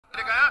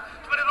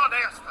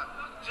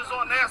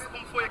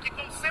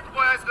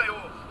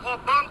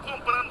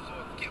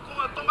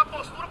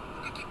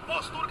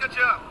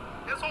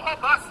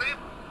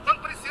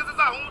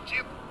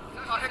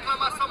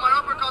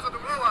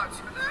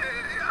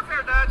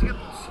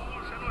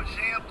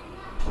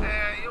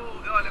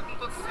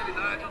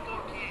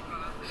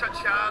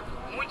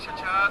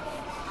chateado,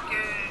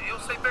 porque eu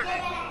sei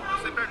perder,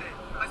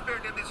 mas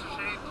perder desse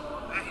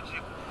jeito é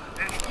ridículo.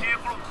 É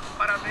ridículo.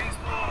 Parabéns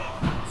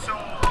pro seu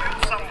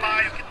Pedro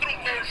Sampaio, que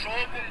truncou o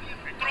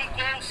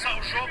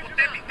jogo o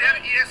tempo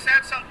inteiro, e esse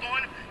Edson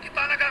Antônio, que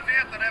tá na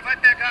gaveta, né? Vai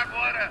pegar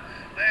agora,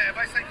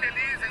 vai sair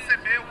feliz,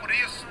 recebeu por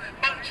isso,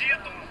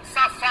 bandido,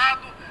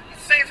 safado e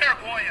sem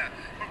vergonha.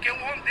 Porque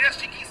um homem desse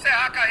tinha que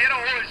encerrar a carreira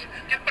hoje,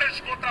 porque ele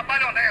prejudicou o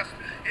trabalho honesto.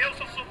 Eu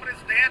sou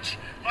presidente,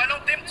 nós não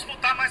temos que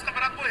disputar mais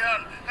Campeonato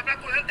Goiano.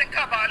 Campeonato Goiano tem que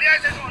acabar.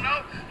 Aliás,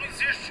 regional não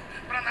existe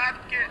pra nada,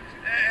 porque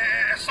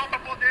é só pra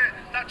poder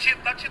dar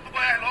título pro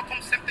Goiás logo,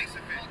 como sempre tem que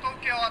ser feito. Faltou o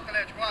que ao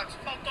Atlético, Watson?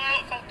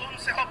 Faltou não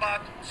ser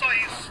roubado, só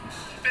isso.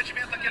 O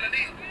impedimento daquele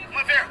ali,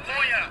 uma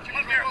vergonha.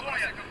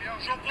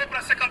 Jogou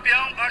pra ser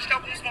campeão, acho que em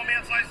alguns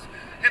momentos nós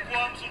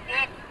recuamos um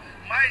pouco,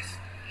 mas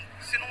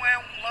se não é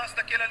um lance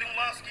daquele ali, um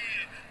lance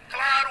que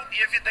claro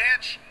e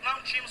evidente,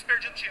 não tínhamos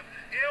perdido o time.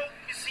 Eu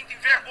me sinto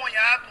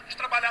envergonhado de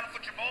trabalhar no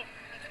futebol,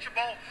 um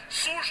futebol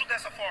sujo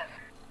dessa forma.